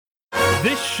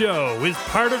This show is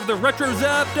part of the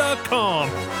RetroZap.com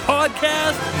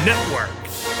podcast network.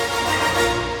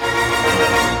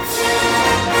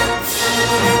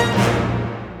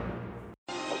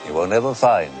 You will never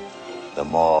find the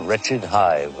more wretched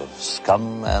hive of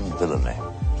scum and villainy.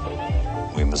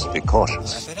 We must be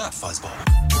cautious. Wrap it up, fuzzball.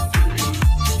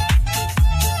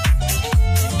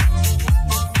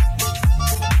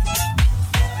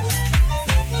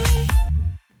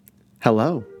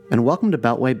 Hello, and welcome to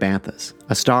Beltway Banthas,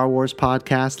 a Star Wars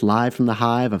podcast live from the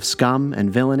hive of scum and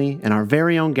villainy in our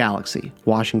very own galaxy,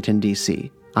 Washington,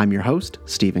 D.C. I'm your host,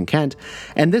 Stephen Kent,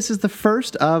 and this is the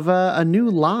first of a new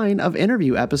line of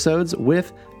interview episodes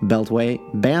with Beltway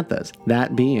Banthas,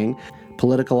 that being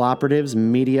political operatives,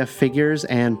 media figures,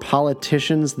 and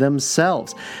politicians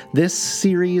themselves. This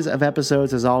series of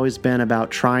episodes has always been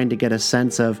about trying to get a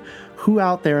sense of who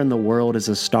out there in the world is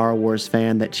a Star Wars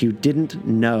fan that you didn't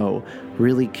know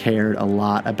really cared a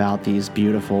lot about these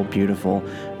beautiful, beautiful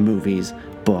movies,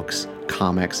 books,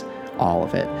 comics, all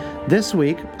of it. This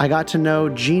week, I got to know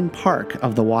Gene Park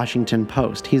of the Washington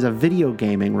Post. He's a video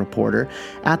gaming reporter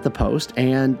at the Post,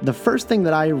 and the first thing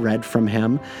that I read from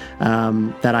him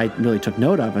that I really took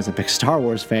note of as a big Star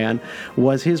Wars fan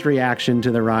was his reaction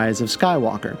to the Rise of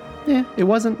Skywalker. It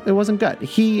wasn't good.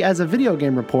 He, as a video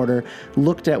game reporter,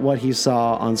 looked at what he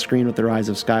saw on screen with the Rise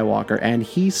of Skywalker, and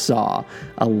he saw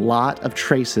a lot of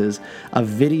traces of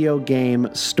video game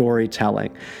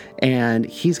storytelling. And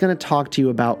he's going to talk to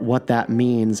you about what that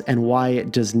means and why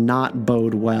it does not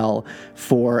bode well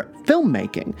for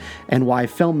filmmaking, and why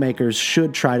filmmakers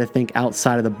should try to think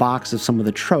outside of the box of some of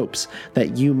the tropes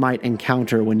that you might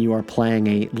encounter when you are playing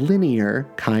a linear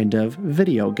kind of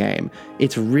video game.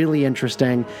 It's really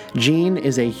interesting. Gene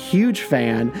is a huge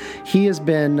fan. He has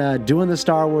been doing the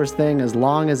Star Wars thing as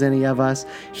long as any of us.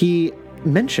 He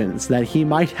mentions that he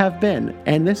might have been,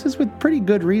 and this is with pretty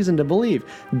good reason to believe,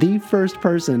 the first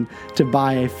person to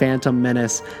buy a Phantom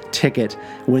Menace ticket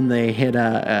when they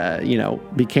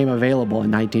became available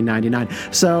in 1999.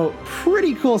 So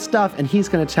pretty cool stuff, and he's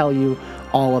going to tell you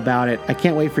all about it. I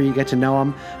can't wait for you to get to know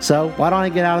him. So why don't I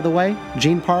get out of the way?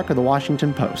 Gene Park of the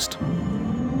Washington Post.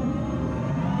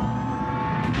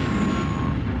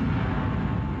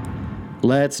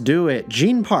 Let's do it.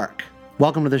 Gene Park,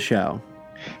 welcome to the show.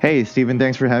 Hey, Stephen,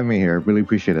 thanks for having me here. Really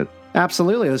appreciate it.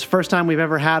 Absolutely. It was the first time we've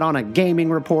ever had on a gaming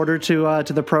reporter to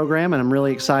the program, and I'm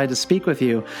really excited to speak with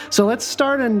you. So let's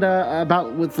start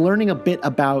with learning a bit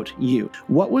about you.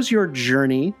 What was your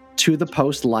journey to the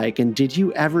Post like, and did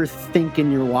you ever think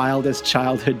in your wildest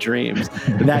childhood dreams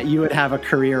that you would have a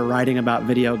career writing about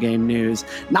video game news,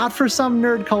 not for some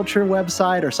nerd culture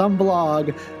website or some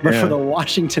blog, but for the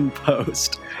Washington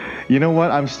Post? You know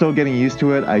what? I'm still getting used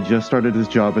to it. I just started this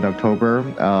job in October,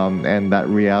 and that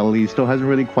reality still hasn't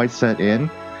really quite set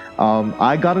in.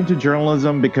 I got into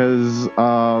journalism because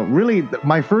really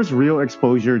my first real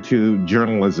exposure to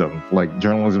journalism, like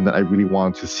journalism that I really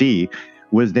wanted to see,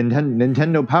 was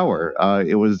Nintendo Power.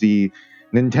 It was the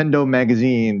Nintendo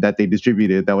magazine that they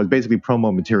distributed that was basically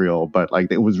promo material, but like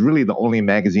it was really the only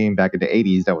magazine back in the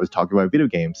 80s that was talking about video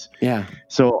games. Yeah.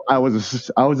 So I was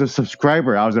a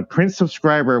subscriber. I was a Prince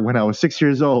subscriber when I was 6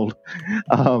 years old.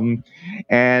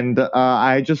 And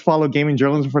I just followed gaming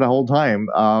journalism for the whole time.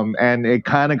 And it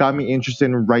kind of got me interested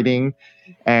in writing.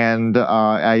 And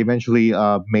I eventually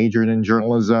majored in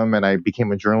journalism, and I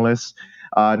became a journalist.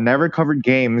 Never covered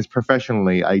games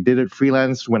professionally. I did it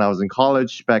freelance when I was in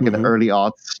college back in the early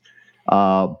aughts.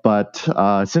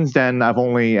 But since then, I've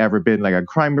only ever been like a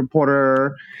crime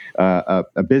reporter,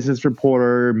 a business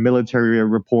reporter, military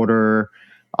reporter,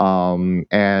 and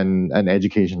an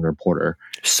education reporter.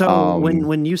 So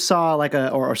when you saw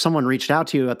or someone reached out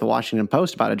to you at the Washington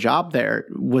Post about a job there,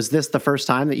 was this the first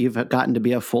time that you've gotten to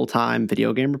be a full-time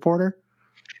video game reporter?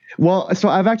 Well, so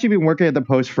I've actually been working at the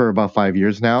Post for about 5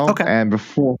 years now. Okay. And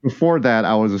before that,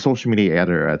 I was a social media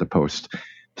editor at the Post.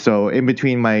 So in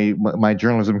between my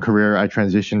journalism career, I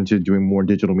transitioned to doing more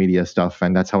digital media stuff,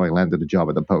 and that's how I landed a job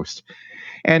at the Post.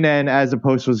 And then as the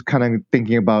Post was kind of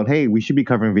thinking about, hey, we should be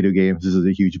covering video games. This is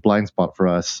a huge blind spot for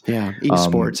us. Yeah,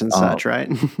 esports and such, right?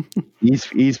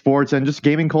 Esports and just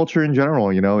gaming culture in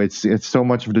general. You know, it's so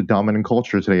much of the dominant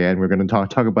culture today, and we're going to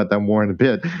talk about that more in a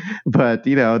bit. But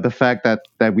you know, the fact that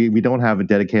we don't have a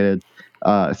dedicated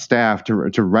staff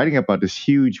to writing about this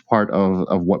huge part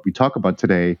of what we talk about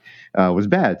today was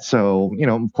bad. So, you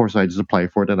know, of course, I just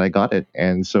applied for it and I got it.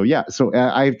 And so, yeah,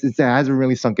 it hasn't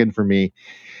really sunk in for me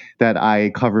that I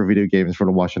cover video games for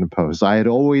the Washington Post. I had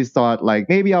always thought, like,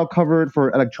 maybe I'll cover it for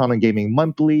Electronic Gaming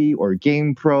Monthly or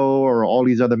GamePro or all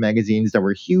these other magazines that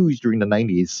were huge during the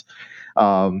 90s.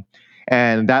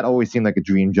 And that always seemed like a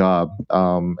dream job.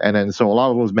 And then so a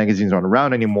lot of those magazines aren't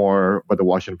around anymore, but the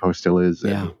Washington Post still is.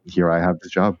 Yeah. And here I have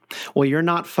this job. Well, you're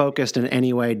not focused in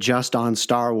any way just on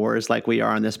Star Wars like we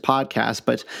are on this podcast,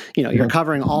 but you're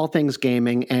covering all things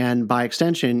gaming, and by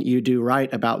extension, you do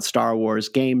write about Star Wars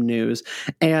game news.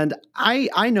 And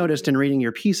I noticed in reading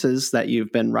your pieces that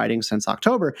you've been writing since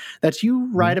October that you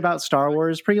write about Star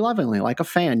Wars pretty lovingly, like a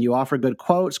fan. You offer good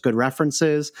quotes, good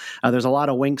references. There's a lot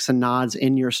of winks and nods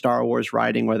in your Star Wars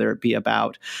writing, whether it be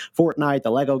about Fortnite,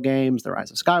 the Lego games, the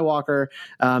Rise of Skywalker.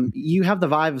 You have the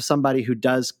vibe of somebody who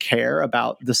does care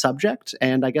about the subject.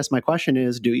 And I guess my question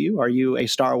is, are you a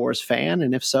Star Wars fan?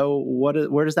 And if so,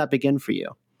 where does that begin for you?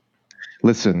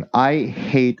 Listen, I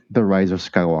hate the Rise of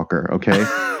Skywalker, okay?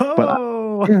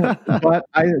 But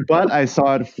I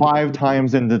saw it 5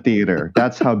 times in the theater.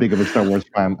 That's how big of a Star Wars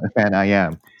fan I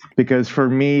am. Because for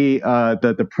me,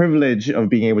 the privilege of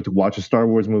being able to watch a Star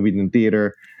Wars movie in the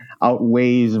theater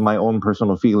outweighs my own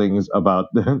personal feelings about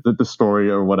the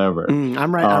story or whatever.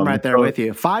 I'm right there with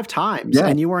you. 5 times,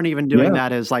 and you weren't even doing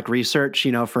that as like research,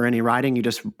 for any writing. You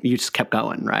just kept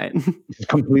going, right?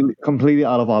 completely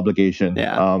out of obligation.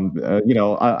 Yeah.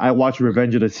 I watched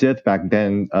Revenge of the Sith back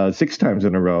then 6 times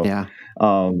in a row. Yeah.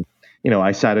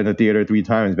 I sat in the theater 3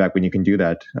 times back when you can do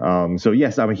that. So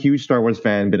yes, I'm a huge Star Wars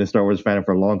fan, been a Star Wars fan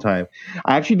for a long time.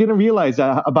 I actually didn't realize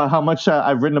about how much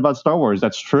I've written about Star Wars.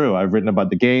 That's true. I've written about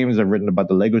the games. I've written about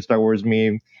the Lego Star Wars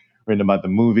meme, written about the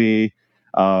movie.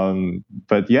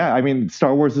 But yeah, I mean,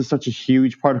 Star Wars is such a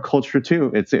huge part of culture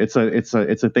too. It's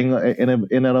a thing in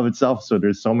and of itself. So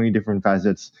there's so many different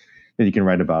facets that you can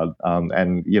write about.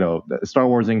 And Star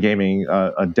Wars and gaming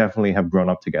definitely have grown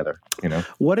up together.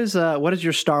 What is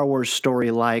your Star Wars story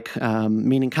like?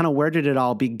 Meaning, kind of, where did it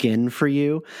all begin for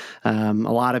you? A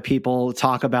lot of people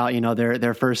talk about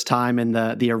their first time in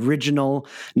the original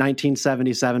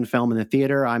 1977 film in the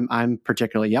theater. I'm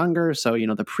particularly younger, so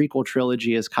the prequel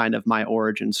trilogy is kind of my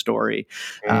origin story.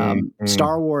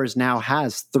 Star Wars now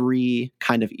has 3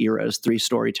 kind of eras, 3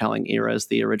 storytelling eras: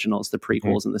 the originals, the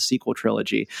prequels, and the sequel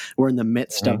trilogy. We're in the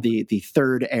midst of the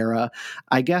 3rd era.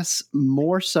 I guess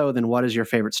more so than what is your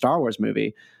favorite Star Wars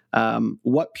movie,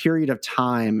 what period of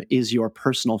time is your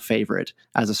personal favorite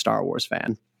as a Star Wars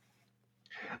fan?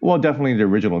 Well, definitely the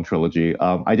original trilogy.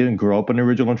 I didn't grow up in the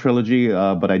original trilogy,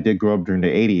 but I did grow up during the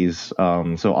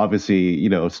 80s. So obviously,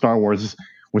 Star Wars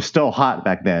was still hot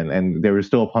back then, and they were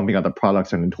still pumping out the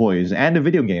products and the toys and the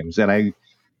video games. And I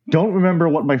don't remember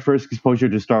what my first exposure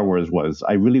to Star Wars was.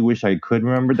 I really wish I could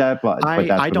remember that, but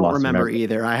I don't remember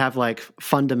either. I have like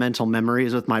fundamental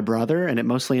memories with my brother, and it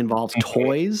mostly involves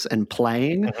toys and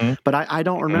playing, but I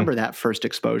don't remember that first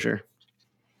exposure.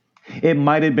 It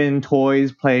might have been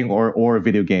toys, playing, or a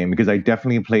video game, because I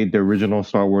definitely played the original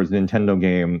Star Wars Nintendo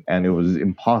game, and it was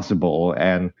impossible.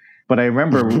 But I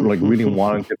remember like really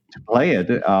wanting to play it,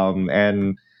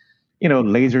 and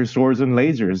laser swords and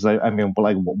lasers. I mean,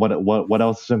 like, what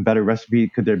else a better recipe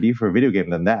could there be for a video game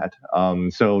than that?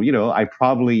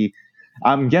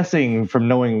 I'm guessing from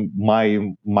knowing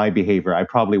my behavior, I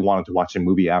probably wanted to watch a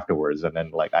movie afterwards, and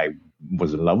then like I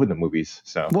was in love with the movies.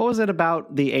 So what was it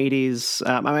about the 80s?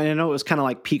 I know it was kind of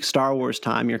like peak Star Wars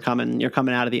time. You're coming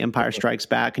out of The Empire Strikes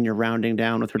Back, and you're rounding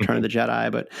down with Return of the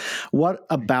Jedi. But what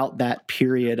about that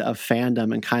period of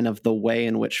fandom and kind of the way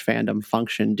in which fandom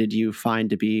functioned did you find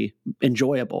to be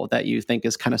enjoyable, that you think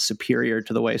is kind of superior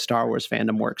to the way Star Wars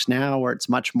fandom works now, where it's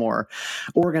much more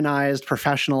organized,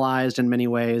 professionalized in many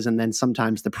ways, and then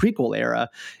sometimes the prequel era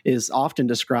is often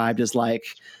described as like,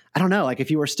 I don't know, like if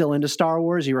you were still into Star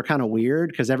Wars, you were kind of weird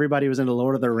because everybody was into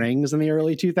Lord of the Rings in the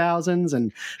early 2000s,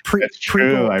 and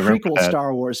prequel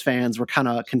Star Wars fans were kind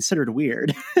of considered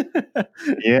weird.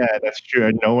 Yeah, that's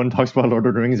true. No one talks about Lord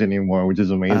of the Rings anymore, which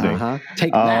is amazing.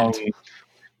 Take that.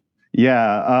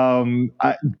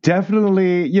 I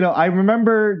definitely, I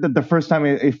remember that the first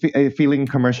time feeling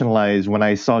commercialized when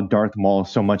I saw Darth Maul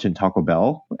so much in Taco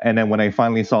Bell. And then when I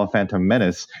finally saw Phantom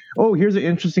Menace. Oh, here's an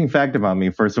interesting fact about me,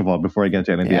 first of all, before I get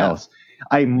into anything else.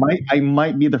 I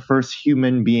might be the first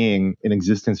human being in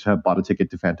existence to have bought a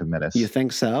ticket to Phantom Menace. You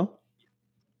think so?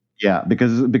 Yeah,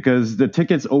 because the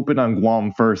tickets open on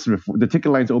Guam first. The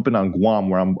ticket lines open on Guam,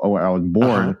 where I was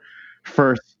born,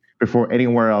 first before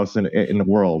anywhere else in the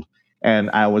world.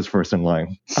 And I was first in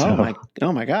line. So.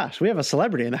 Oh my gosh, we have a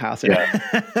celebrity in the house here.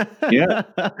 Yeah.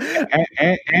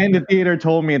 And the theater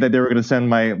told me that they were going to send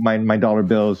my dollar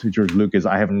bills to George Lucas.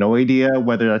 I have no idea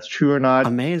whether that's true or not.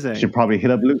 Amazing. Should probably hit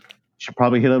up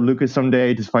Lucas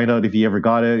someday to find out if he ever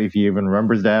got it, if he even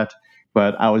remembers that.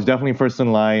 But I was definitely first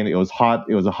in line. It was hot.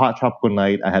 It was a hot tropical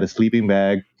night. I had a sleeping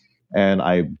bag, and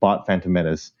I bought Phantom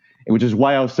Menace. which is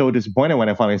why I was so disappointed when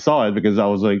I finally saw it, because I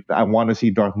was like, I want to see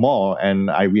Darth Maul, and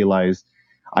I realized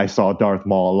I saw Darth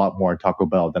Maul a lot more at Taco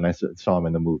Bell than I saw him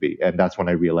in the movie, and that's when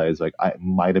I realized like I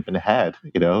might have been had,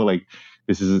 like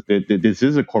this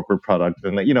is a corporate product,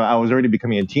 and I was already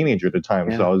becoming a teenager at the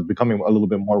time, so I was becoming a little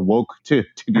bit more woke to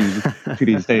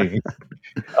these things.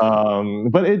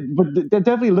 But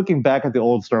definitely looking back at the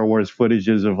old Star Wars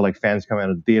footages of like fans coming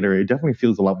out of the theater, it definitely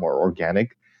feels a lot more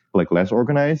organic, like less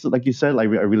organized, like you said. Like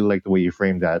I really like the way you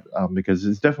framed that, because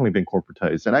it's definitely been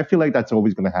corporatized, and I feel like that's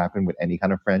always going to happen with any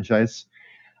kind of franchise.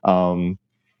 Um,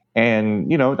 and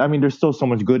there's still so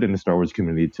much good in the Star Wars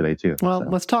community today too. Well,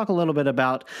 let's talk a little bit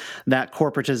about that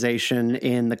corporatization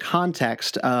in the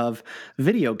context of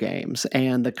video games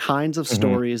and the kinds of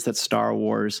stories that Star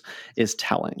Wars is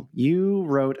telling. You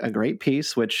wrote a great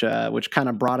piece, which kind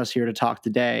of brought us here to talk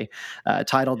today,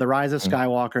 titled "The Rise of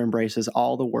Skywalker Embraces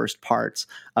All the Worst Parts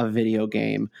of Video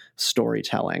Game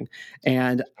Storytelling."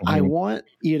 And I want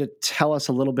you to tell us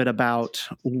a little bit about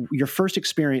your first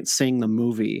experience seeing the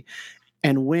movie,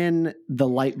 and when the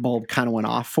light bulb kind of went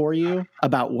off for you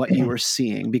about what you were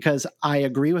seeing. Because I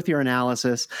agree with your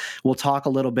analysis. We'll talk a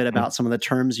little bit about some of the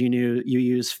terms you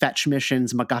use: fetch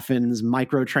missions, MacGuffins,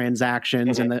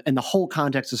 microtransactions, and the whole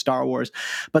context of Star Wars.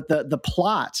 But the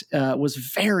plot was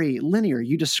very linear.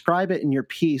 You describe it in your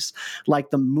piece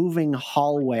like the moving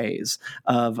hallways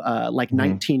of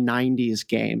 1990s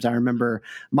games. I remember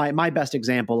my best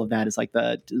example of that is like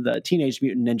the Teenage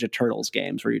Mutant Ninja Turtles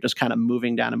games, where you're just kind of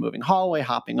moving down a moving hallway,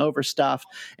 hopping over stuff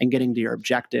and getting to your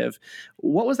objective.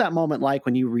 What was that moment like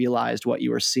when you realized what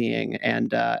you were seeing,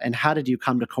 and how did you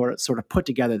come to sort of put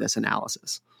together this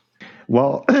analysis?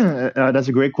 Well, that's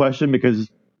a great question, because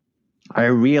I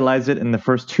realized it in the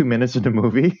first 2 minutes of the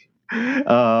movie,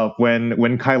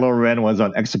 when Kylo Ren was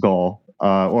on Exegol,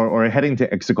 or heading to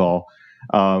Exegol,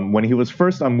 when he was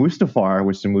first on Mustafar,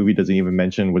 which the movie doesn't even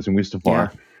mention was in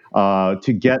Mustafar.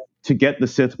 To get the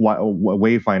Sith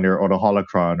Wayfinder or the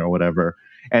holocron or whatever.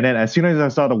 And then as soon as I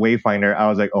saw the Wayfinder, I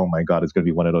was like, oh my God, it's going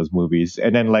to be one of those movies.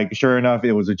 And then like, sure enough,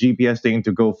 it was a GPS thing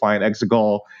to go find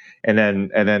Exegol. And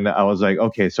then I was like,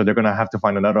 okay, so they're going to have to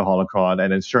find another holocron.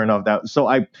 And then sure enough, so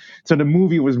the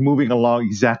movie was moving along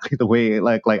exactly the way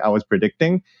like I was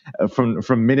predicting,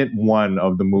 from minute one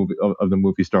of the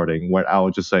movie starting, where I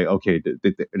was just like, okay,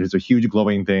 there's a huge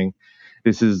glowing thing.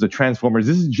 This is the Transformers.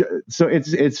 So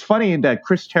it's funny that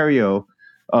Chris Terrio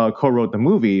co-wrote the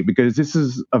movie, because this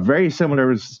is a very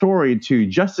similar story to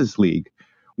Justice League,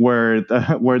 where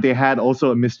they had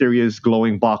also a mysterious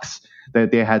glowing box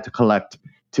that they had to collect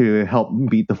to help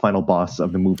beat the final boss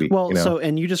of the movie. Well,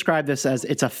 and you describe this as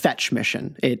it's a fetch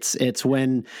mission. It's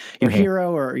when your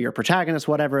hero or your protagonist,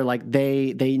 whatever, like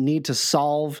they need to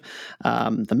solve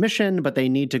the mission, but they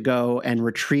need to go and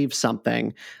retrieve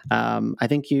something. I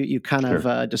think you kind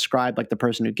of described like the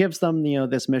person who gives them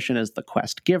this mission as the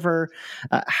quest giver.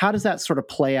 How does that sort of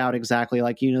play out exactly?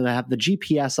 Like they have the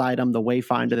GPS item, the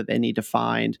Wayfinder that they need to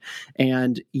find,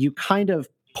 and you kind of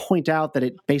point out that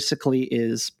it basically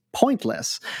is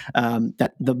pointless,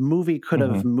 that the movie could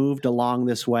have moved along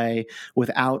this way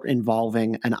without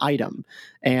involving an item.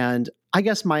 And I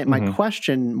guess my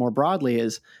question more broadly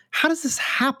is, how does this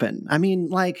happen? I mean,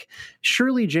 like,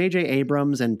 surely J.J.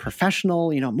 Abrams and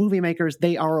professional, movie makers,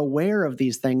 they are aware of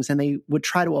these things and they would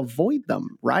try to avoid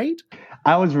them, right?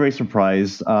 I was very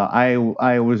surprised.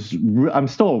 I'm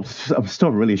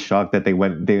still really shocked that they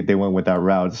went with that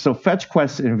route. So fetch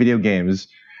quests in video games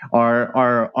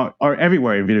are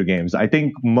everywhere in video games. I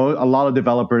think a lot of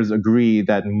developers agree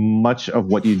that much of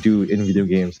what you do in video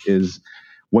games is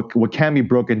what can be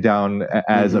broken down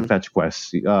as a fetch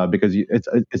quest, because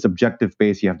it's objective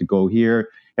based. You have to go here,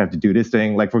 you have to do this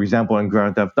thing. Like for example, in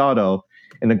Grand Theft Auto,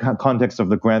 in the context of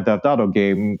the Grand Theft Auto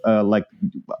game, like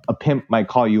a pimp might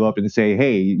call you up and say,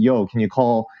 "Hey, yo, can you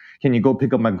go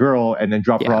pick up my girl and then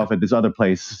drop her off at this other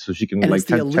place so she can it's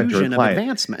the illusion of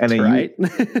advancement, and right?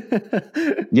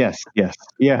 Yes,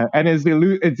 yeah, and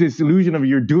it's this illusion of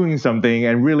you're doing something,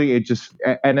 and really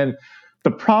and then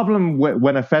the problem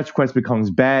when a fetch quest becomes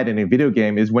bad in a video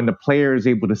game is when the player is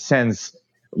able to sense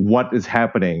what is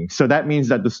happening. So that means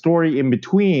that the story in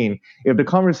between, if the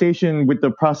conversation with the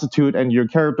prostitute and your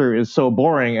character is so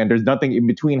boring and there's nothing in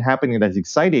between happening that's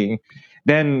exciting,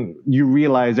 then you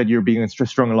realize that you're being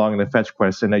strung along in the fetch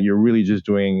quest and that you're really just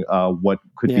doing what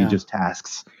could be just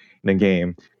tasks in a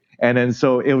game. And then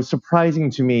so it was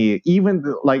surprising to me, even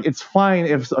like it's fine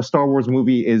if a Star Wars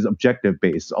movie is objective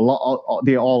based.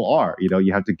 They all are.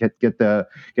 You have to get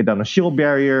down the shield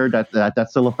barrier. That's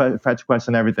still a fetch quest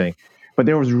and everything. But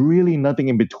there was really nothing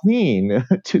in between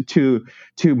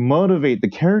to motivate the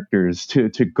characters to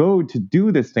go to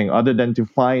do this thing other than to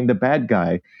find the bad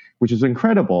guy which is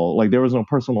incredible. Like there was no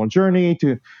personal journey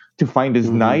to find his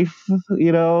knife,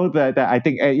 that I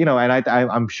think, and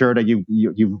I'm sure that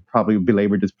you've probably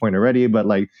belabored this point already, but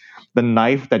like the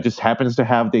knife that just happens to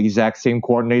have the exact same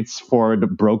coordinates for the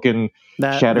broken,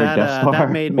 shattered Death Star.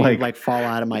 That made me like fall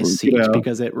out of my seat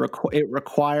because it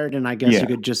required, and I guess you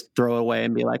could just throw it away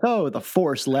and be like, oh, the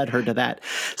Force led her to that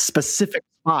specific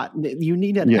spot. You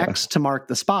need an X to mark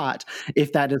the spot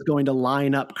if that is going to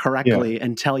line up correctly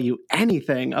and tell you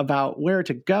anything about where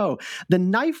to go. The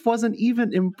knife wasn't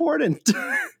even important.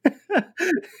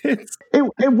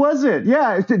 It wasn't.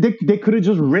 Yeah, they could have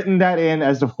just written that in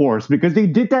as the Force because they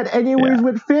did that anyways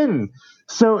with Finn.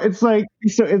 So it's like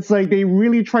they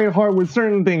really tried hard with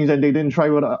certain things and they didn't try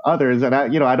with others. And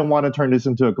I don't want to turn this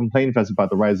into a complaint fest about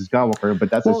the Rise of Skywalker, but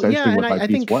that's essentially what my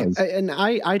piece was. And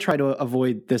I try to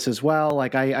avoid this as well.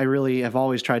 Like I really have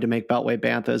always tried to make Beltway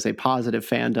Banthas a positive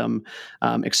fandom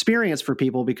experience for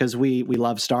people because we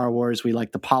love Star Wars. We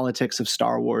like the politics of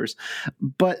Star Wars,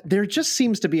 but there just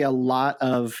seems to be a lot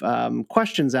of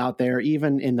questions out there,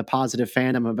 even in the positive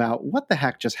fandom, about what the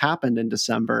heck just happened in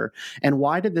December and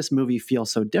why did this movie feel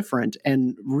so different.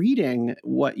 And reading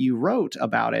what you wrote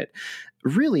about it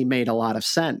really made a lot of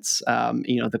sense.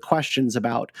 The questions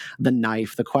about the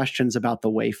knife, the questions about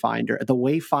the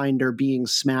Wayfinder being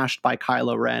smashed by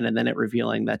Kylo Ren and then it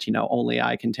revealing that, only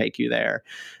I can take you there.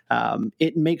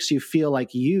 It makes you feel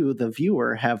like you, the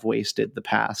viewer, have wasted the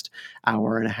past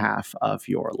hour and a half of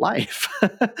your life.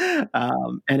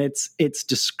 And it's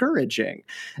discouraging.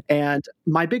 And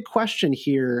my big question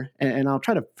here, and I'll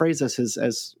try to phrase this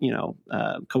as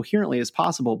coherently as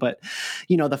possible, but,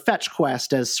 the fetch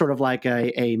quest as sort of like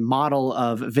a model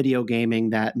of video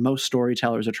gaming that most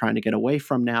storytellers are trying to get away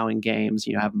from now in games.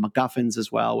 You have MacGuffins as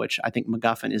well, which I think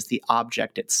MacGuffin is the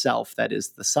object itself that is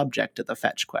the subject of the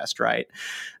fetch quest, right?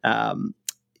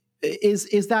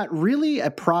 Is that really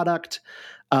a product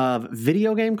of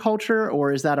video game culture,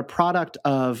 or is that a product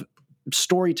of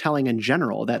storytelling in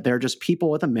general, that they're just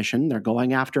people with a mission, they're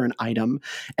going after an item,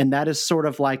 and that is sort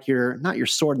of like not your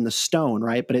sword in the stone,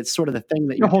 right? But it's sort of the thing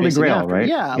that you're holy grail, after. Right?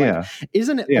 Yeah.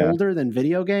 Isn't it older than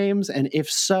video games? And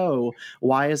if so,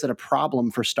 why is it a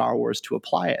problem for Star Wars to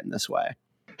apply it in this way?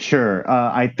 Sure.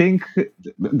 I think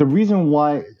the reason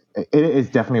why it is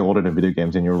definitely older than video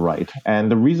games, and you're right. And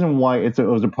the reason why it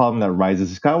was a problem that Rise of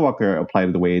Skywalker applied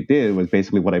it the way it did was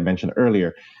basically what I mentioned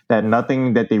earlier, that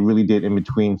nothing that they really did in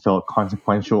between felt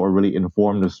consequential or really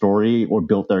informed the story or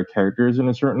built their characters in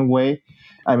a certain way.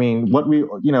 I mean, with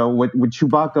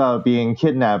Chewbacca being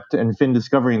kidnapped and Finn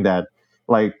discovering that,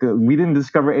 like, we didn't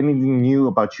discover anything new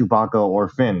about Chewbacca or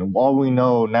Finn. All we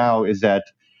know now is that,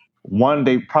 one,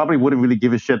 they probably wouldn't really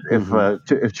give a shit if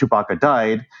Chewbacca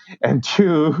died, and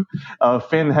two,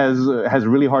 Finn has a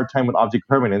really hard time with object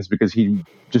permanence because he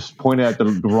just pointed at the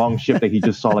wrong ship that he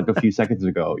just saw like a few seconds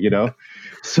ago.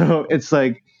 So it's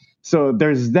like, so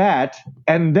there's that,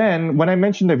 and then when I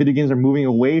mentioned that video games are moving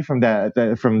away from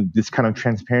from this kind of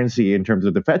transparency in terms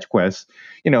of the fetch quests,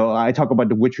 I talk about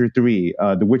The Witcher 3.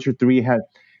 The Witcher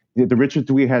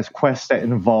 3 has quests that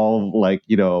involve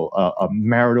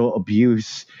marital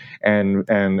abuse and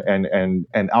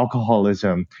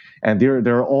alcoholism, and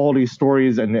there are all these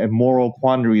stories and moral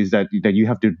quandaries that you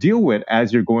have to deal with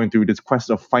as you're going through this quest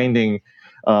of finding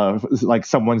like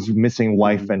someone's missing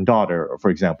wife and daughter, for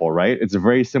example, right? It's a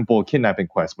very simple kidnapping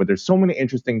quest, but there's so many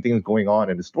interesting things going on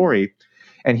in the story.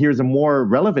 And here's a more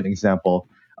relevant example.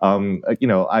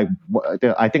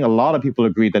 I think a lot of people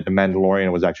agree that The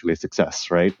Mandalorian was actually a success,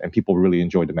 right? And people really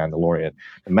enjoyed The Mandalorian.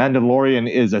 The Mandalorian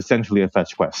is essentially a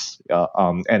fetch quest,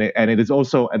 and it is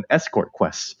also an escort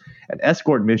quest. An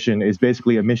escort mission is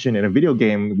basically a mission in a video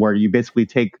game where you basically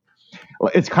take.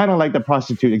 It's kind of like the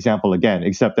prostitute example again,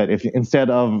 except that if instead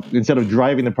of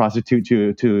driving the prostitute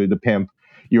to the pimp,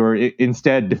 you're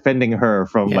instead defending her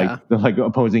from like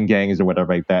opposing gangs or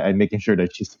whatever like that, and making sure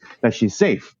that she's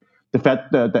safe.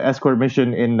 The escort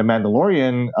mission in The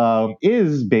Mandalorian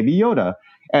is Baby Yoda.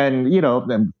 And,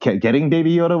 getting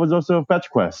Baby Yoda was also a fetch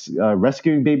quest.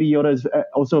 Rescuing Baby Yoda is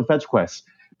also a fetch quest.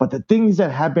 But the things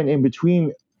that happen in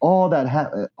between, all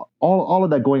of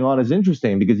that going on is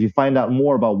interesting because you find out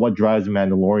more about what drives the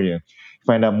Mandalorian. You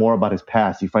find out more about his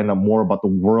past. You find out more about the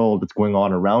world that's going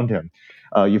on around him.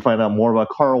 You find out more about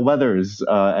Carl Weathers,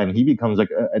 and he becomes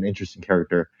like an interesting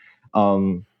character.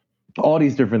 All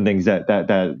these different things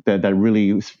that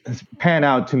really pan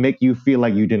out to make you feel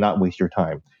like you did not waste your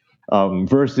time.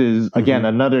 Versus, again,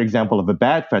 another example of a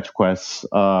bad fetch quest,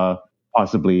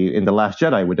 possibly in The Last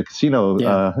Jedi with the casino,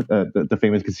 the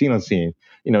famous casino scene.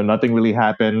 Nothing really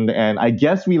happened. And I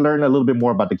guess we learned a little bit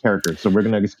more about the characters. So we're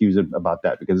going to excuse it about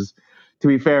that because to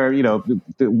be fair,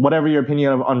 whatever your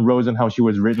opinion on Rose and how she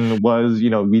was written was,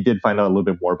 we did find out a little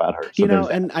bit more about her. So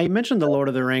and I mentioned the Lord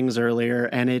of the Rings earlier,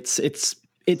 and it's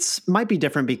might be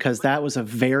different because that was a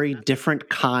very different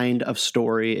kind of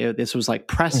story. This was like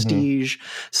prestige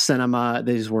cinema.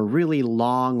 These were really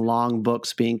long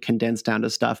books being condensed down to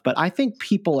stuff. But I think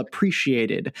people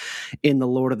appreciated in the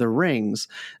Lord of the Rings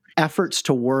efforts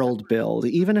to world build,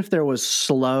 even if there was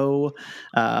slow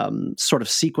sort of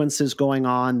sequences going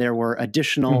on. There were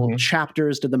additional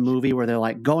chapters to the movie where they're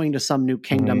like going to some new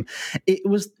kingdom.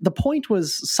 The point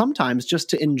was sometimes just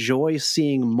to enjoy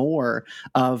seeing more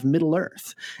of Middle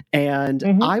Earth.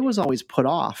 And I was always put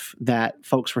off that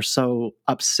folks were so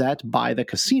upset by the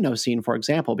casino scene, for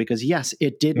example, because yes,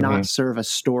 it did not serve a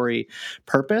story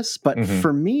purpose. But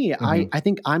for me, I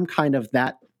think I'm kind of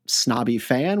that snobby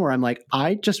fan where I'm like,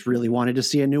 I just really wanted to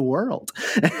see a new world.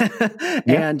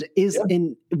 And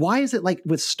why is it like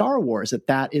with Star Wars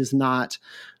that is not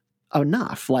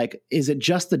enough? Like, is it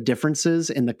just the differences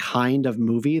in the kind of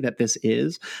movie that this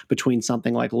is between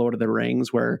something like Lord of the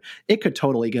Rings, where it could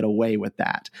totally get away with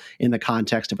that in the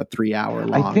context of a 3-hour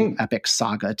long epic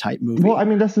saga type movie? Well, I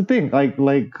mean, that's the thing. Like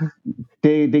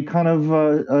they kind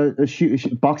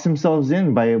of box themselves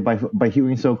in by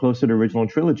hewing so close to the original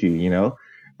trilogy,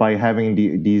 by having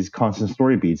these constant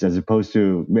story beats, as opposed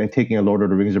to taking a Lord of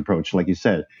the Rings approach, like you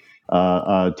said,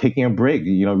 taking a break.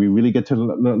 We really get to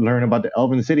learn about the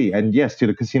Elven City. And yes, to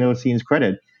the casino scene's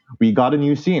credit, we got a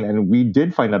new scene, and we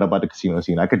did find out about the casino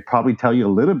scene. I could probably tell you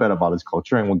a little bit about its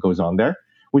culture and what goes on there,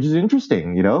 which is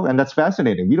interesting, and that's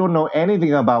fascinating. We don't know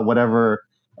anything about whatever,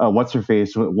 what's her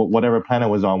face, whatever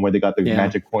planet was on, where they got the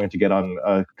magic coin to get on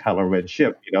Kylo Ren's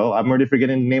ship. I'm already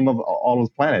forgetting the name of all those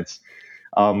planets.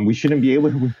 We shouldn't be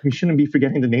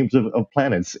forgetting the names of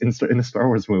planets in a Star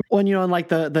Wars movie. Well, and like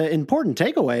the important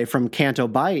takeaway from Canto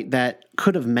Bight that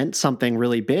could have meant something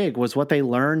really big was what they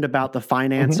learned about the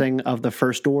financing of the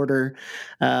First Order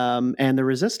and the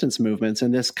resistance movements,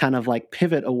 and this kind of like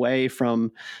pivot away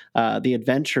from the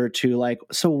adventure to like,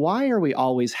 so why are we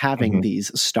always having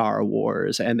these Star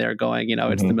Wars? And they're going,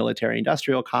 it's the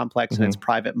military-industrial complex and it's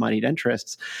private moneyed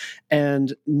interests.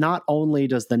 And not only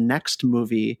does the next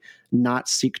movie not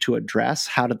seek to address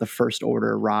how did the First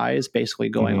Order rise, basically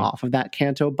going off of that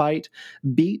Canto Bight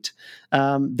beat.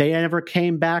 They never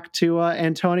came back to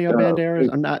Antonio Banderas.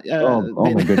 I'm not. Oh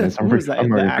my goodness! I'm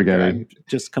already forgetting.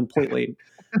 Just completely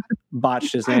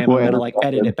botched his name. I'm going to like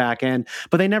edit it back in.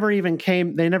 But they never even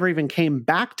came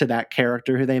back to that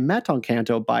character who they met on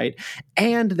Canto Bight,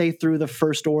 and they threw the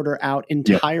First Order out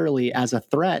entirely as a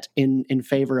threat in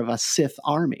favor of a Sith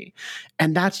army.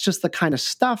 And that's just the kind of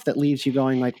stuff that leaves you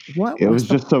going like, what? It was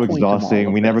just so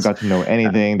exhausting. We never got to know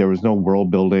anything. There was no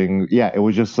world building. Yeah, it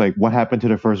was just like, what happened to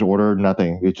the First Order?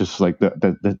 Nothing. It's just like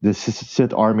the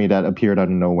Sith army that appeared out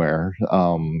of nowhere.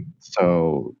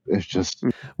 So it's just.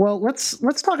 Well, let's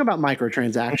talk about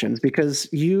microtransactions, because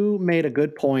you made a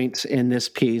good point in this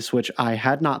piece, which I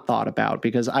had not thought about,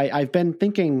 because I've been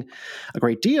thinking a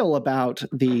great deal about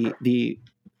the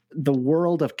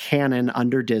world of canon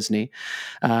under Disney,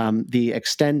 the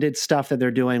extended stuff that they're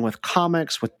doing with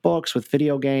comics, with books, with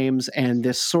video games, and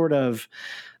this sort of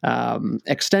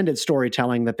extended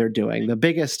storytelling that they're doing. The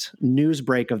biggest news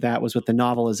break of that was with the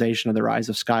novelization of The Rise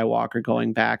of Skywalker,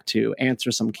 going back to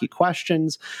answer some key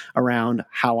questions around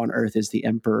how on earth is the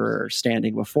Emperor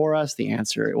standing before us. The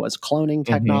answer was cloning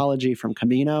technology from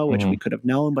Camino, which we could have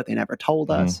known, but they never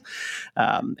told us.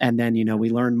 And then,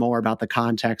 we learn more about the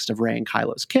context of Rey and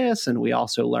Kylo's kiss, and we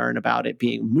also learn about it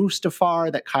being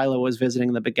Mustafar that Kylo was visiting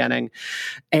in the beginning.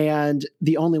 And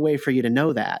the only way for you to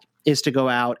know that is to go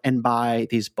out and buy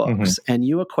these books, and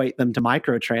you equate them to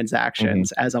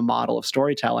microtransactions as a model of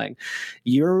storytelling.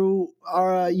 You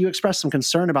express some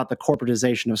concern about the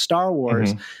corporatization of Star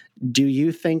Wars. Do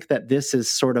you think that this is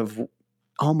sort of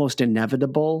almost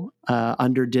inevitable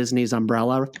under Disney's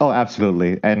umbrella? Oh,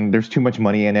 absolutely. And there's too much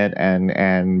money in it,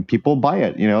 and people buy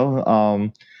it,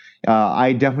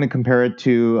 I definitely compare it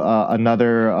to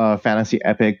another fantasy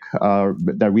epic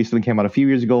that recently came out a few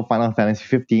years ago, Final Fantasy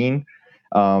 15.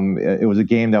 It was a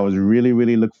game that was really,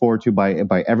 really looked forward to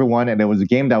by everyone, and it was a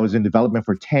game that was in development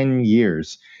for 10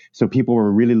 years. So people were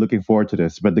really looking forward to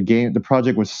this. But the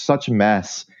project was such a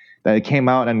mess that it came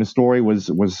out and the story was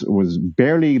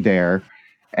barely there.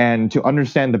 And to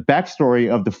understand the backstory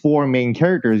of the four main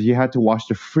characters, you had to watch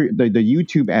the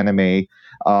YouTube anime,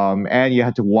 and you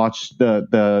had to watch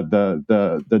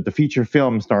the feature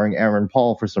film starring Aaron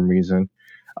Paul for some reason.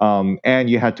 And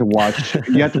you had to watch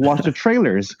the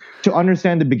trailers to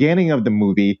understand the beginning of the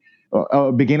movie,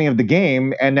 beginning of the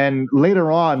game, and then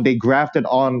later on they grafted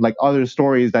on like other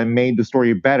stories that made the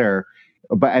story better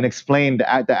and explain the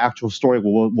actual story,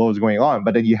 what was going on.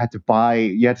 But then you had to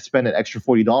spend an extra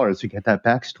 $40 to get that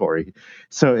backstory.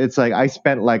 So it's like I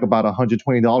spent like about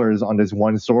 $120 on this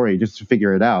one story just to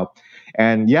figure it out.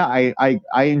 And yeah,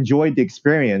 I enjoyed the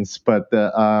experience, but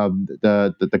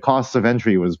the cost of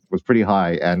entry was pretty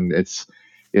high, and it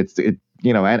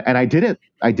and I did it.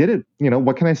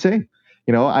 What can I say?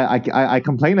 I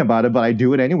complain about it, but I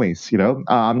do it anyways.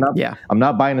 I'm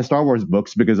not buying the Star Wars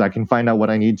books because I can find out what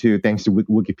I need to thanks to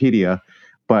Wikipedia,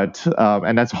 but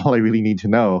and that's all I really need to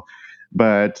know.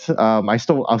 But I'll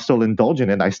still indulge in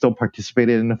it. I still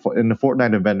participated in the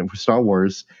Fortnite event for Star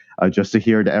Wars just to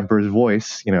hear the Emperor's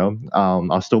voice.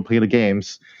 I'll still play the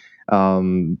games.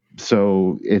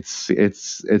 So it's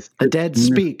the dead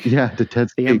speak. Yeah, the dead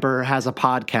speak. The Emperor has a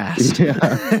podcast.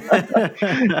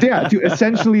 Yeah, to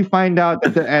essentially find out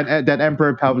that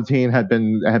Emperor Palpatine had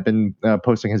been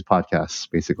posting his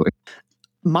podcasts, basically.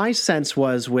 My sense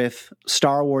was with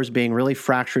Star Wars being really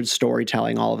fractured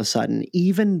storytelling all of a sudden,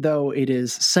 even though it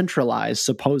is centralized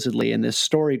supposedly in this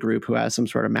story group who has some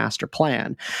sort of master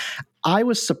plan, I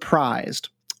was surprised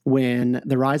when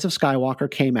The Rise of Skywalker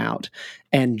came out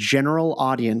and general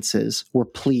audiences were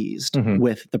pleased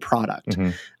with the product.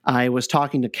 I was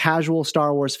talking to casual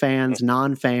Star Wars fans,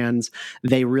 non-fans.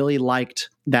 They really liked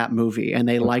that movie and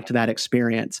they liked that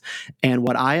experience. And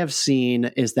what I have seen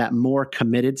is that more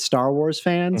committed Star Wars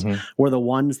fans were the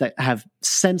ones that have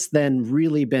since then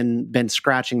really been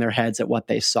scratching their heads at what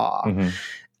they saw.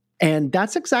 And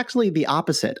that's exactly the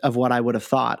opposite of what I would have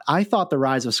thought. I thought The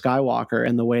Rise of Skywalker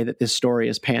and the way that this story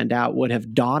is panned out would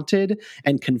have daunted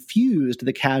and confused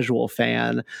the casual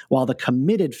fan, while the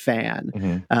committed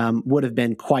fan would have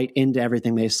been quite into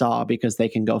everything they saw because they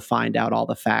can go find out all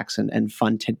the facts and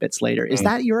fun tidbits later. Is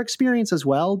that your experience as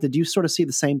well? Did you sort of see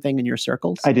the same thing in your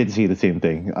circles? I did see the same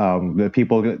thing. The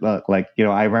people,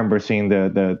 I remember seeing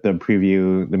the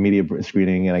preview, the media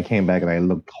screening, and I came back and I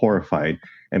looked horrified.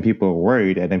 And people were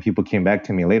worried, and then people came back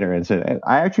to me later and said,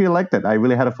 "I actually liked it. I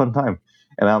really had a fun time."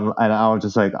 And I was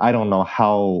just like, I don't know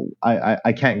how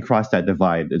I can't cross that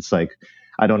divide. It's like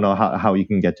I don't know how you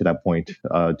can get to that point to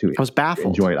I was baffled.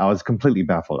 Enjoy it. I was completely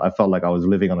baffled. I felt like I was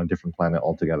living on a different planet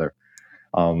altogether.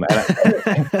 And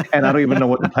I don't even know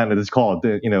what the planet is called,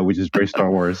 which is very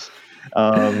Star Wars.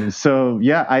 So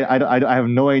yeah, I have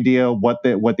no idea what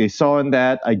they saw in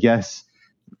that. I guess.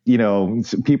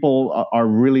 People are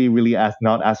really, really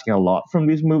not asking a lot from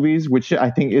these movies, which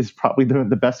I think is probably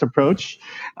the best approach.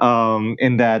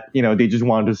 In that, they just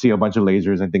wanted to see a bunch of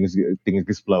lasers and things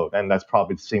explode, and that's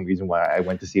probably the same reason why I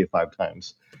went to see it 5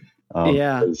 times.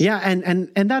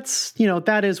 And that's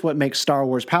that is what makes Star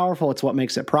Wars powerful. It's what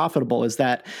makes it profitable, is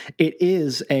that it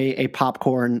is a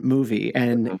popcorn movie,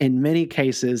 and in many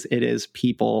cases it is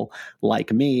people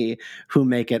like me who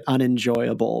make it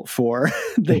unenjoyable for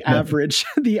the average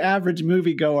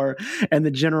moviegoer and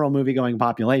the general movie-going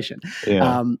population.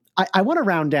 I want to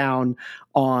round down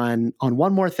on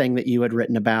one more thing that you had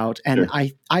written about, and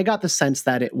I got the sense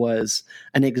that it was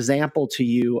an example to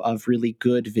you of really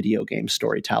good video game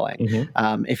storytelling.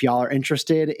 If y'all are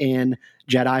interested in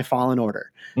Jedi Fallen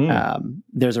Order,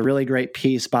 there's a really great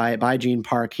piece by Gene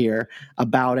Park here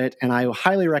about it, and I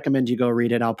highly recommend you go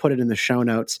read it. I'll put it in the show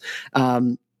notes.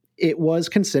 It was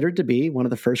considered to be one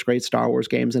of the first great Star Wars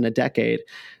games in a decade.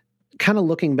 Kind of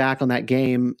looking back on that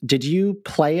game, did you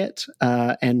play it?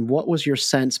 And what was your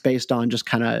sense based on just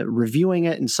kind of reviewing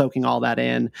it and soaking all that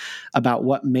in about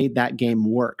what made that game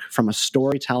work from a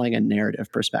storytelling and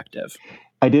narrative perspective?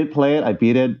 I did play it. I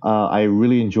beat it. I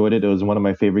really enjoyed it. It was one of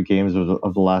my favorite games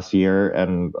of the last year,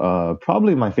 and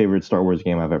probably my favorite Star Wars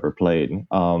game I've ever played.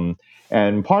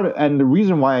 And the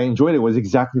reason why I enjoyed it was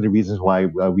exactly the reasons why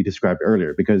we described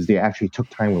earlier, because they actually took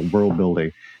time with world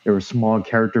building. There were small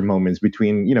character moments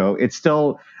between, it's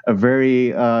still a very,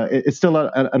 it's still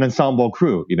an ensemble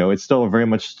crew. It's still a very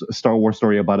much Star Wars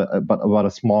story about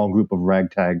a small group of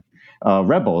ragtag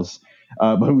rebels.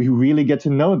 But we really get to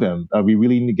know them. We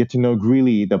really get to know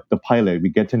Greeley, the pilot. We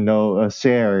get to know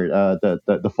Sayre,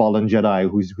 the fallen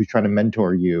Jedi who's trying to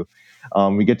mentor you.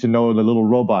 We get to know the little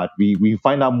robot. We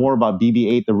find out more about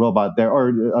BB-8, the robot there,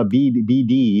 or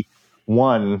BD-1.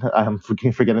 I'm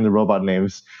forgetting the robot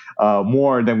names.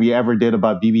 More than we ever did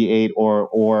about BB-8 or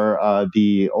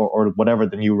whatever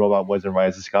the new robot was in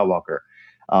Rise of Skywalker.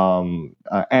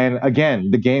 And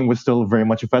again, the game was still very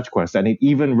much a fetch quest, and it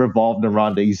even revolved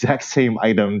around the exact same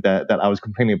item that I was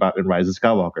complaining about in Rise of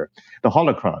Skywalker, the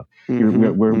holocron.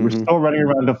 We're still running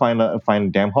around to find a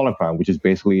damn holocron, which is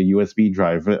basically a USB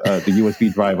drive, the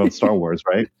USB drive of Star Wars,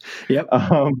 right? Yep.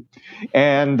 But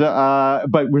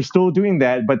we're still doing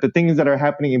that. But the things that are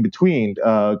happening in between,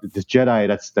 this Jedi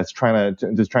that's trying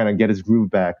to get his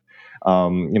groove back.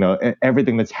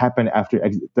 everything that's happened after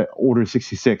the Order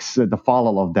 66, the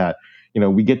fallout of that.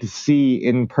 We get to see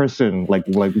in person like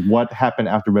what happened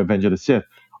after Revenge of the Sith.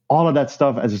 All of that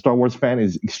stuff as a Star Wars fan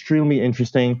is extremely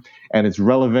interesting, and it's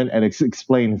relevant, and it's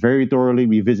explained very thoroughly.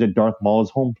 We visit Darth Maul's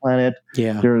home planet.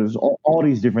 Yeah. There's all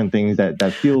these different things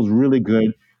that feels really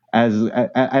good. And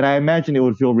I imagine it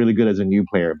would feel really good as a new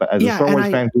player, but as a Star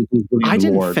Wars fan who's really I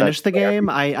didn't lore, finish the game.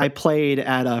 I played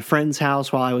at a friend's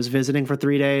house while I was visiting for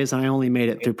 3 days, and I only made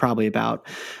it through probably about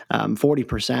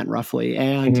 40% roughly.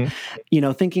 And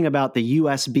thinking about the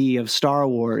USB of Star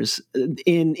Wars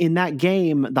in that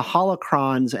game, the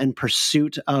holocrons and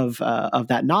pursuit of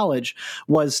that knowledge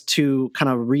was to kind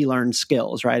of relearn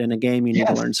skills. Right, in a game, you need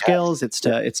to learn skills. It's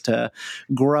to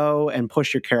grow and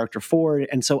push your character forward.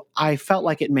 And so I felt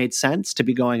like it made sense to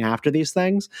be going after these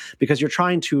things because you're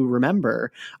trying to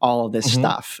remember all of this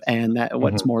stuff, and that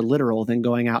what's more literal than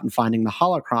going out and finding the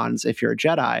holocrons if you're a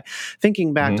Jedi.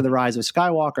 Thinking back to the Rise of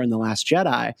Skywalker and The Last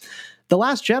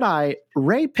Jedi,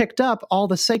 Rey picked up all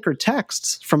the sacred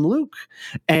texts from Luke,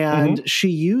 and she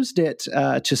used it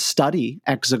to study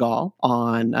Exegol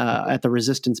at the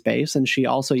Resistance base, and she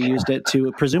also used it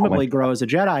to presumably grow as a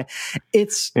Jedi.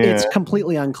 It's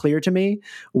completely unclear to me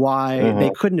why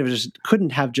they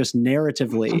couldn't have just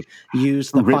narratively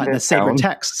used the sacred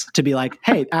texts to be like,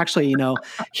 hey, actually,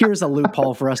 here's a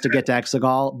loophole for us to get to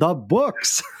Exegol, the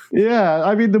books. Yeah,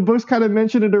 I mean, the books kind of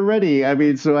mentioned it already. I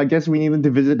mean, so I guess we need to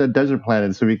visit the desert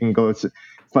planet so we can go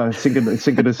sink in the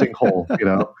sinkhole,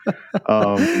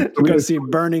 Go see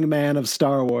Burning Man of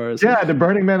Star Wars. Yeah, the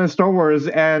Burning Man of Star Wars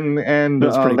and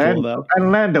cool, though.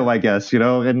 And Lando, I guess,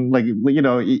 and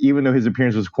even though his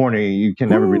appearance was corny, you can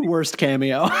never really worst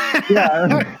cameo.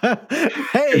 Yeah.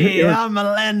 Hey, I'm a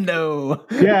Lando.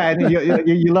 Yeah, and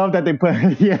you love that they put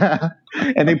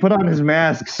and they put on his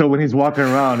mask so when he's walking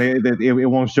around, it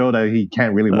won't show that he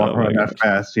can't really walk around that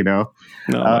fast, Oh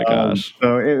my gosh!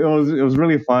 So it was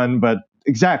really fun, but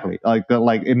exactly like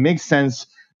it makes sense.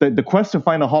 The quest to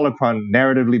find a holocron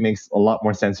narratively makes a lot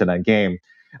more sense in that game,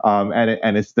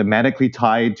 and it's thematically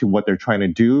tied to what they're trying to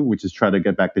do, which is try to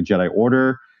get back the Jedi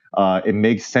Order. It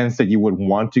makes sense that you would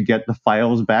want to get the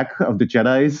files back of the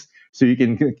Jedis so you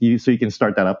can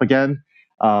start that up again.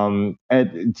 And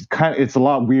it's a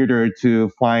lot weirder to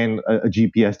find a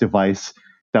GPS device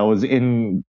that was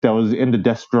in the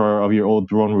desk drawer of your old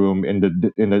throne room in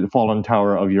the fallen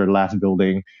tower of your last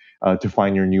building. To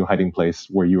find your new hiding place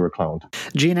where you were cloned.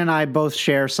 Gene and I both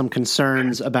share some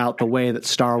concerns about the way that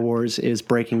Star Wars is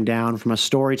breaking down from a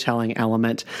storytelling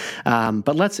element.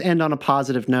 But let's end on a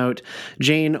positive note.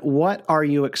 Gene, what are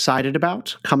you excited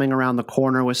about coming around the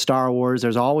corner with Star Wars?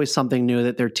 There's always something new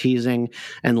that they're teasing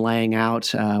and laying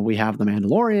out. We have The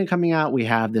Mandalorian coming out. We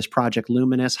have this Project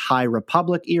Luminous High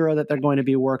Republic era that they're going to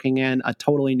be working in, a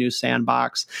totally new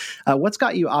sandbox. What's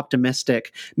got you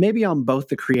optimistic, maybe on both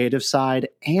the creative side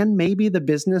and maybe the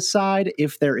business side,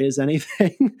 if there is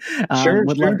anything?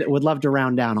 Would love to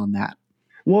round down on that.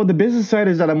 Well, the business side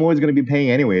is that I'm always going to be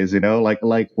paying anyways, like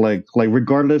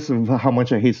regardless of how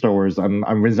much I hate Star Wars, I'm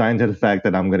resigned to the fact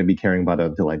that I'm going to be caring about it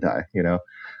until I die,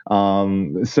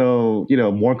 So,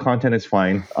 more content is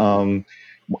fine.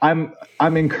 I'm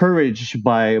encouraged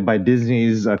by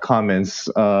Disney's comments.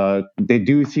 They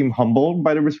do seem humbled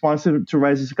by the response to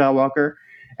Rise of Skywalker.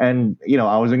 And,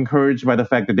 I was encouraged by the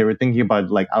fact that they were thinking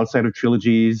about outside of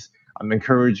trilogies. I'm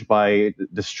encouraged by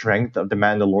the strength of The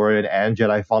Mandalorian and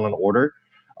Jedi Fallen Order.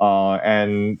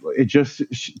 And it just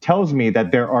tells me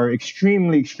that there are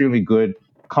extremely, extremely good,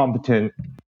 competent,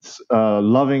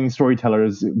 loving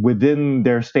storytellers within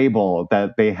their stable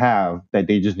that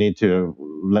they just need to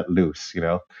let loose,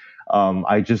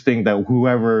 I just think that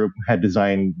whoever had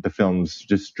designed the films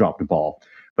just dropped the ball.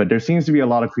 But there seems to be a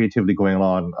lot of creativity going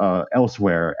on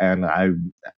elsewhere, and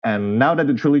now that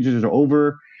the trilogies are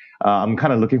over, I'm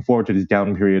kind of looking forward to this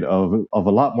down period of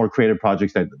a lot more creative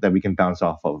projects that we can bounce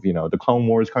off of. The Clone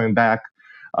Wars coming back,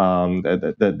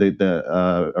 the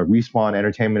Respawn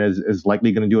Entertainment is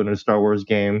likely going to do another Star Wars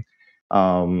game.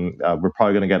 We're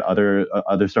probably going to get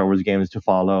other Star Wars games to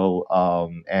follow,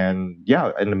 and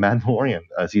The Mandalorian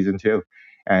season 2,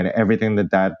 and everything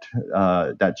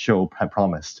that show had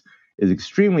promised is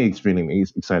extremely, extremely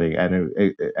exciting,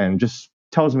 and just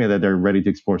tells me that they're ready to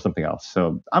explore something else.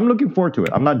 So I'm looking forward to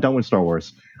it. I'm not done with Star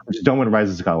Wars. I'm just done with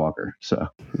Rise of Skywalker. So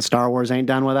Star Wars ain't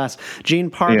done with us. Gene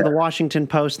Park of the Washington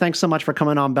Post, thanks so much for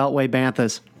coming on Beltway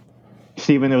Banthas.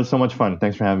 Stephen, it was so much fun.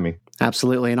 Thanks for having me.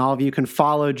 Absolutely. And all of you can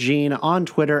follow Gene on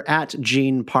Twitter at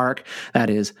Gene Park. That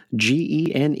is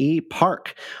Gene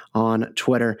Park on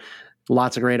Twitter.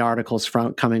 Lots of great articles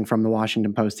coming from the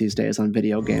Washington Post these days on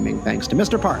video gaming, thanks to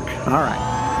Mr. Park. All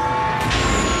right.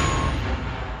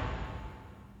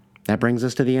 that brings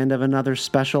us to the end of another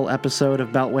special episode of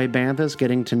Beltway Banthas,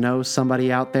 getting to know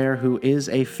somebody out there who is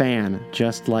a fan,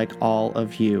 just like all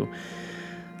of you.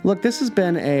 Look, this has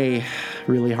been a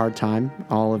really hard time.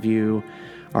 All of you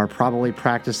are probably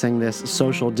practicing this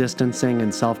social distancing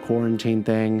and self-quarantine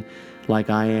thing like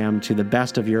I am to the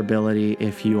best of your ability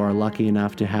if you are lucky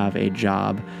enough to have a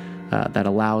job that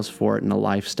allows for it and a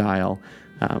lifestyle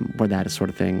where that sort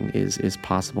of thing is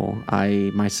possible. I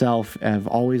myself have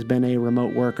always been a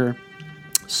remote worker,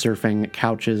 surfing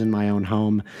couches in my own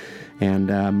home and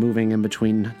moving in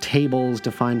between tables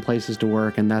to find places to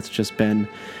work, and that's just been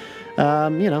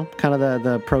kind of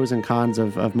the pros and cons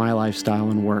of my lifestyle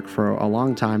and work for a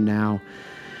long time now.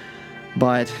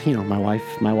 But, my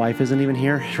wife isn't even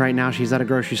here right now. She's at a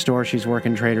grocery store. She's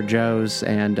working Trader Joe's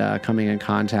and coming in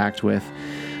contact with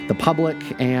the public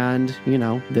and,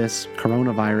 this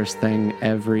coronavirus thing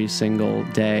every single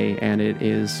day. And it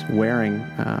is wearing,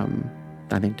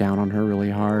 I think, down on her really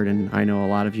hard. And I know a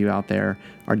lot of you out there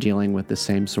are dealing with the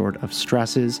same sort of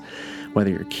stresses, whether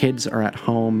your kids are at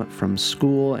home from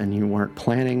school and you weren't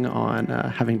planning on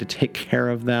having to take care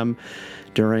of them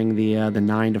during the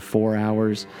 9 to 4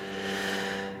 hours.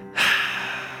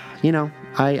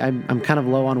 I'm kind of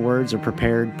low on words or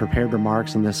prepared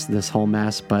remarks in this whole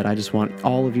mess, but I just want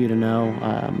all of you to know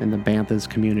in the Banthas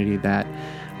community that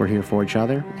we're here for each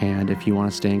other. And if you want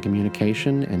to stay in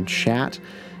communication and chat,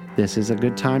 this is a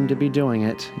good time to be doing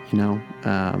it.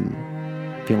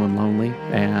 Feeling lonely,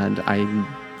 and I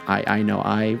know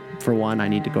for one, I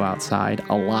need to go outside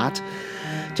a lot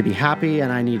to be happy,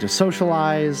 and I need to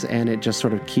socialize, and it just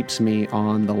sort of keeps me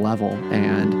on the level.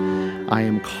 And I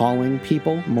am calling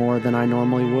people more than I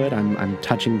normally would. I'm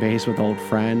touching base with old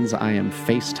friends. I am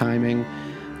FaceTiming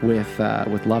with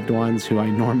loved ones who I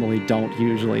normally don't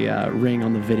usually ring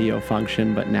on the video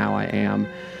function, but now I am,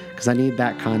 because I need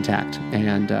that contact.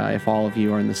 And if all of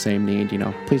you are in the same need,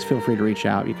 please feel free to reach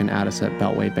out. You can add us at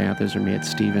Beltway Banthas or me at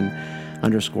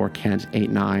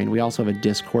Steven_Kent89. We also have a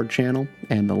Discord channel,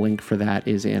 and the link for that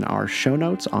is in our show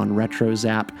notes on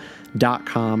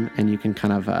retrozap.com, and you can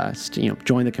kind of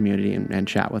join the community and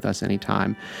chat with us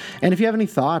anytime. And if you have any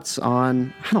thoughts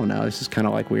on, I don't know, this is kind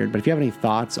of like weird, but if you have any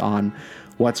thoughts on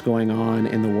what's going on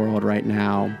in the world right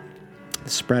now, the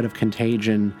spread of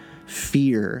contagion,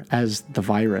 fear as the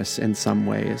virus in some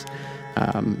ways,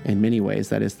 in many ways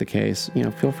that is the case,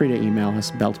 feel free to email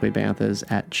us,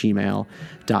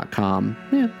 beltwaybanthas@gmail.com.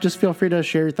 Just feel free to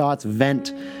share your thoughts,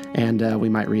 vent, and we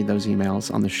might read those emails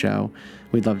on the show.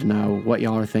 We'd love to know what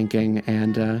y'all are thinking,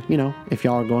 and, if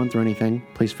y'all are going through anything,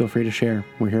 please feel free to share.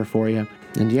 We're here for you.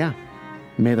 And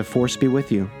may the force be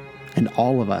with you, and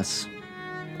all of us,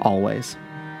 always.